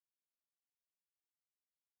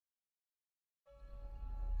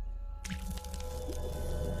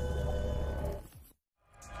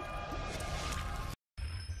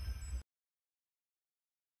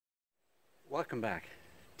Welcome back.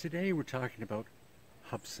 Today we're talking about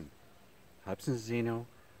Hubsan. Hubsan Zeno,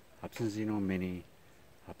 Hubsan Zeno Mini,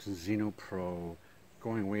 Hubsan Zeno Pro,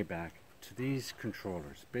 going way back to these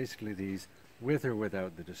controllers. Basically these with or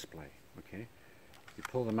without the display, okay? You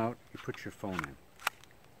pull them out, you put your phone in.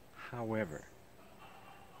 However,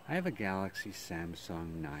 I have a Galaxy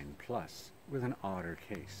Samsung 9 Plus with an Otter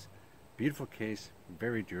case. Beautiful case,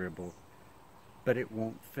 very durable, but it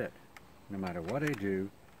won't fit. No matter what I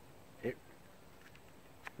do, it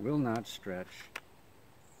will not stretch.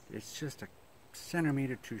 It's just a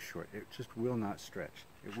centimeter too short. It just will not stretch.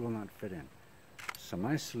 It will not fit in. So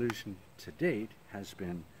my solution to date has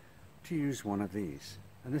been to use one of these.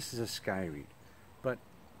 And this is a Skyread, but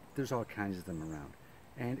there's all kinds of them around.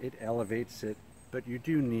 And it elevates it, but you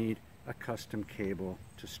do need a custom cable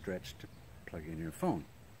to stretch to plug in your phone.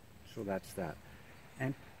 So that's that.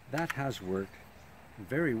 And that has worked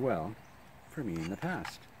very well for me in the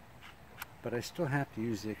past. But I still have to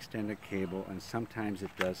use the extended cable, and sometimes it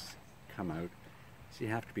does come out, so you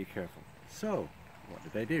have to be careful. So, what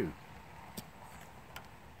did I do?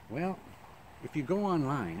 Well, if you go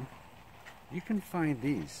online, you can find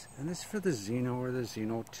these, and this is for the Zeno or the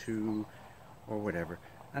Zeno 2 or whatever,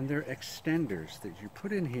 and they're extenders that you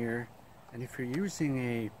put in here, and if you're using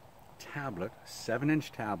a tablet, a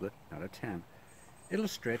 7-inch tablet, not a 10, it'll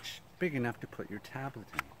stretch big enough to put your tablet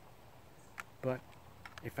in. But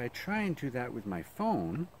if I try and do that with my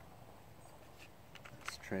phone,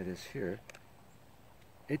 let's try this here,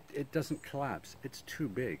 it doesn't collapse. It's too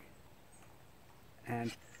big.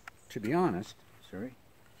 And to be honest,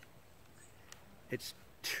 it's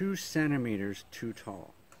 2 centimeters too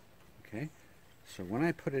tall. Okay? So when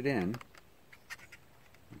I put it in,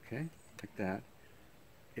 okay, like that,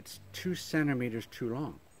 it's 2 centimeters too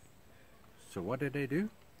long. So what did I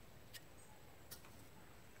do?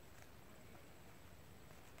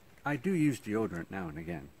 I do use deodorant now and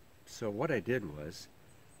again. So what I did was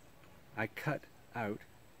I cut out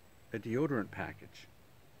a deodorant package.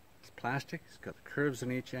 It's plastic, it's got the curves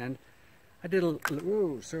on each end. I did a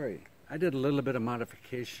little bit of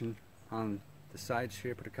modification on the sides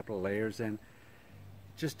here, put a couple of layers in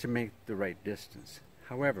just to make the right distance.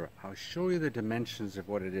 However, I'll show you the dimensions of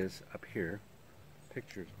what it is up here,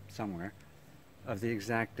 pictured somewhere, of the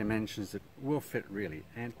exact dimensions that will fit really.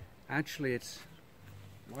 And actually it's,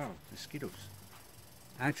 wow, mosquitoes.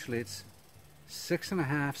 Actually it's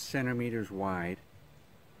 6.5 centimeters wide,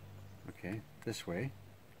 okay, this way,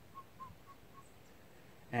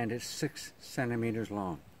 and it's 6 centimeters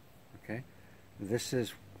long, okay. This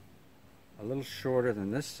is a little shorter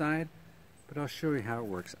than this side, but I'll show you how it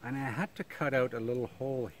works. And I had to cut out a little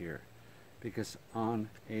hole here because on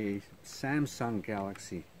a Samsung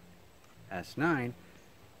Galaxy S9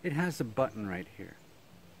 it has a button right here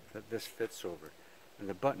that this fits over, and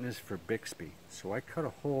the button is for Bixby, so I cut a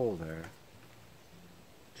hole there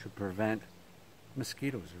to prevent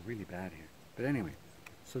mosquitoes. Are really bad here, but anyway,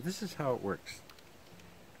 so this is how it works.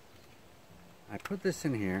 I put this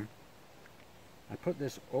in here, I put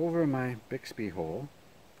this over my Bixby hole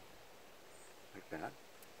like that,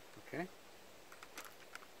 okay,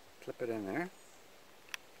 clip it in there,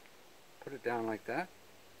 put it down like that.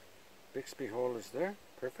 Bixby hole is there,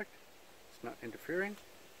 perfect, it's not interfering.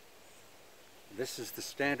 This is the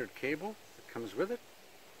standard cable that comes with it,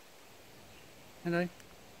 and I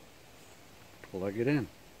plug it in,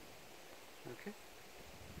 okay,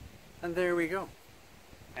 and there we go.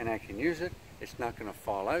 And I can use it, it's not going to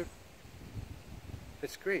fall out,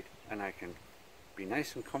 it's great, and I can be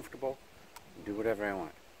nice and comfortable and do whatever I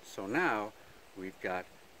want. So now we've got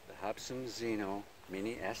the Hubsan Zeno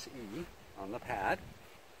Mini SE on the pad,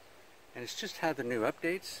 and it's just had the new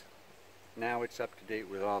updates. Now it's up to date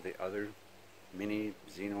with all the other Mini,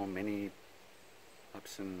 Zeno, Mini,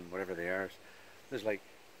 Hubsan, whatever they are. There's like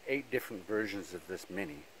 8 different versions of this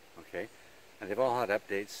Mini, okay? And they've all had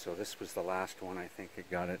updates, so this was the last one. I think it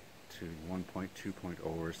got it to 1.2.0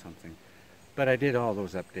 or something. But I did all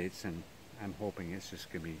those updates, and I'm hoping it's just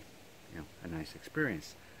going to be, you know, a nice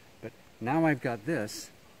experience. But now I've got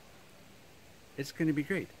this, it's going to be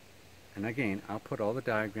great. And again, I'll put all the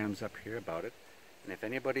diagrams up here about it. And if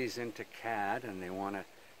anybody's into CAD and they want to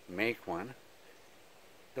make one,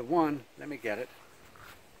 the one, let me get it.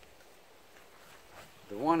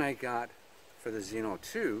 The one I got for the Zeno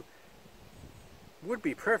 2 would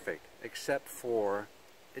be perfect, except for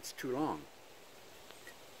it's too long.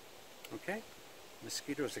 Okay?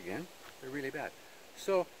 Mosquitoes again, they're really bad.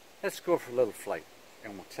 So let's go for a little flight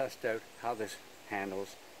and we'll test out how this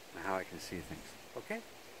handles and how I can see things. Okay?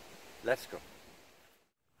 Let's go.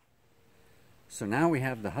 So now we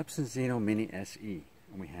have the Hubsan Zeno Mini SE,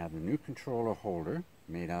 and we have the new controller holder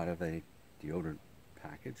made out of a deodorant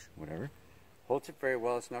package, whatever. Holds it very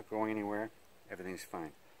well, it's not going anywhere, everything's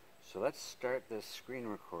fine. So let's start this screen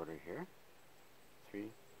recorder here. 3,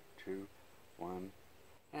 2, 1,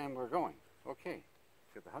 and we're going. Okay,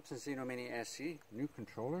 we've got the Hubsan Mini SE, new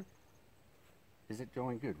controller. Is it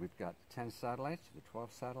going good? We've got the 10 satellites, the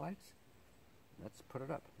 12 satellites. Let's put it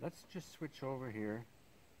up. Let's just switch over here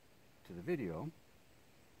to the video,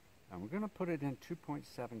 and we're going to put it in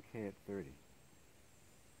 2.7K at 30.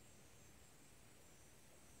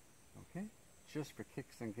 Okay, just for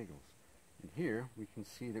kicks and giggles. And here we can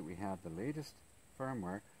see that we have the latest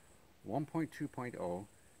firmware 1.2.0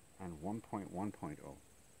 and 1.1.0.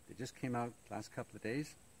 They just came out last couple of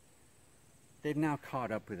days. They've now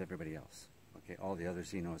caught up with everybody else. Okay, all the other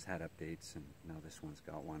Xenos had updates, and now this one's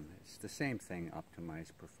got one. It's the same thing,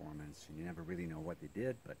 optimized performance, and you never really know what they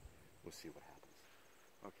did, but we'll see what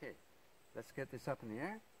happens. Okay, let's get this up in the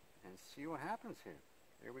air and see what happens here.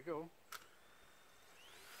 There we go.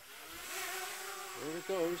 There it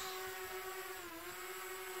goes.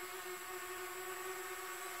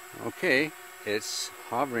 Okay, it's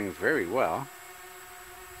hovering very well.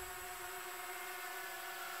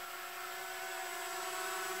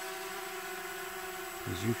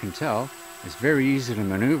 As you can tell, it's very easy to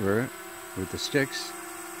maneuver with the sticks.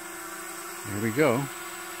 There we go.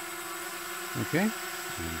 Okay, and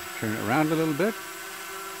turn it around a little bit.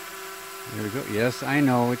 There we go. Yes, I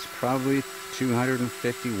know it's probably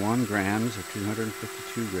 251 grams or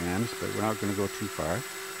 252 grams, but we're not going to go too far.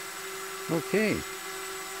 Okay,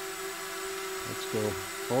 let's go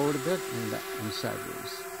forward a bit and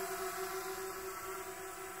sideways.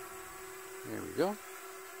 There we go.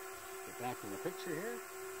 Get back in the picture here.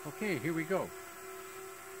 Okay, here we go.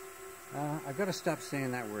 I've got to stop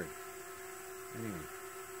saying that word. Anyway,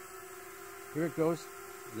 here it goes.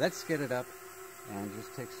 Let's get it up and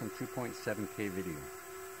just take some 2.7K video.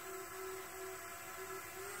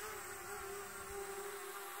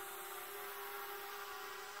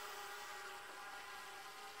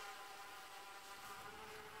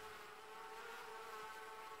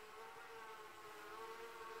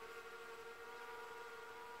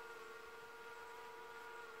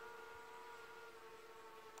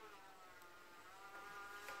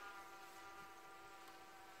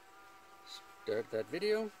 Start that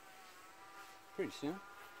video pretty soon.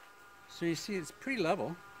 So you see it's pretty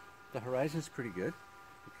level. The horizon's pretty good.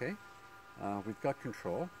 Okay, we've got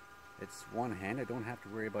control. It's one hand. I don't have to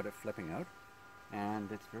worry about it flipping out, and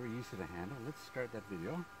it's very easy to handle. Let's start that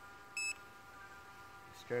video.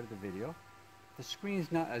 Started the video. The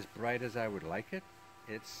screen's not as bright as I would like it.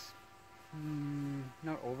 It's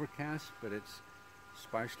not overcast, but it's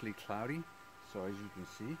sparsely cloudy, so as you can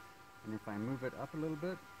see. And if I move it up a little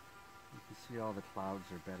bit, you can see all the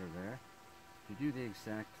clouds are better there. If you do the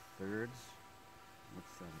exact thirds,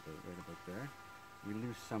 what's that about, right about there, we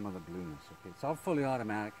lose some of the blueness. Okay, it's all fully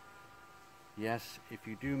automatic. Yes, if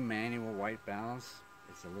you do manual white balance,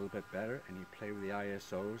 it's a little bit better, and you play with the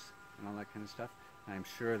ISOs and all that kind of stuff. And I'm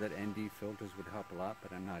sure that ND filters would help a lot,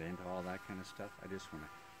 but I'm not into all that kind of stuff. I just want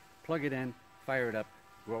to plug it in, fire it up,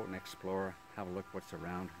 go out and explore, have a look what's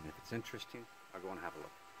around, and if it's interesting, I'll go and have a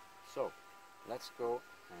look. So, let's go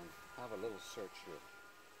and have a little search here.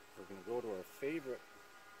 We're going to go to our favorite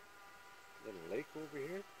little lake over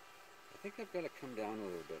here. I think I've got to come down a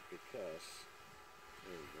little bit because,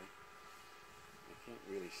 there we go, I can't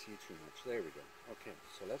really see too much. There we go. Okay,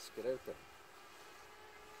 so let's get out there.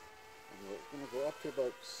 And we're going to go up to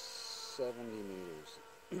about 70 meters.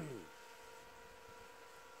 There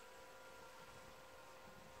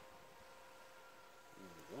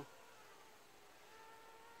we go.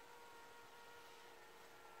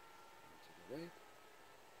 Right.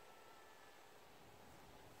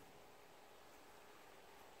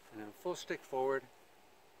 And full stick forward.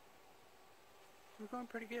 We're going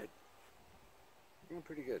pretty good. Going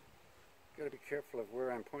pretty good. Got to be careful of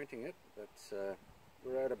where I'm pointing it, but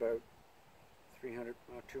we're at about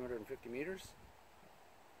 250 meters.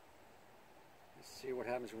 Let's see what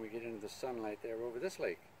happens when we get into the sunlight there over this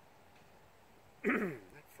lake. That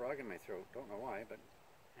frog in my throat. Don't know why, but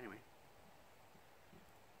anyway.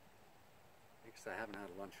 Because I haven't had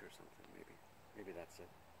lunch or something, maybe. Maybe that's it.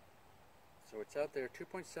 So it's out there,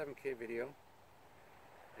 2.7K video,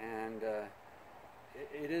 and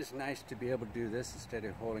it is nice to be able to do this instead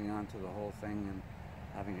of holding on to the whole thing and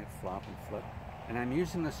having it flop and flip. And I'm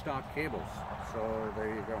using the stock cables, so there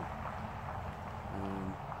you go.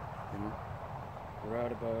 You know, we're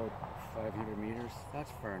at about 500 meters.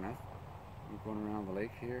 That's far enough. I'm going around the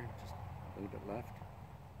lake here, just a little bit left.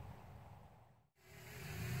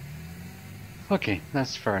 Okay,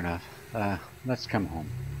 that's far enough. Let's come home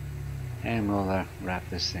and we'll wrap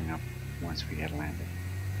this thing up. once we get landed.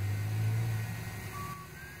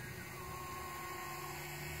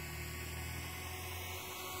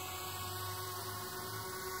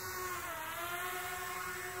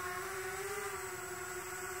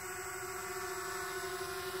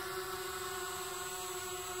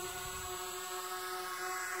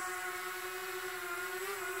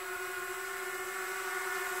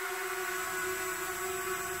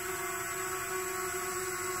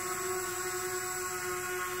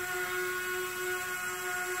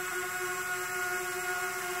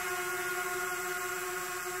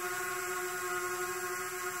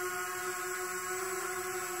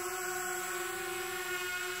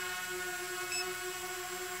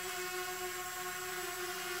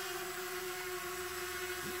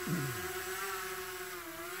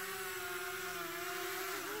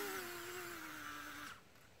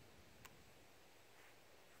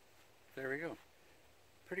 There we go.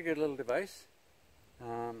 Pretty good little device.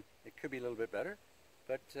 It could be a little bit better,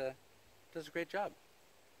 but does a great job.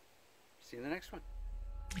 See you in the next one.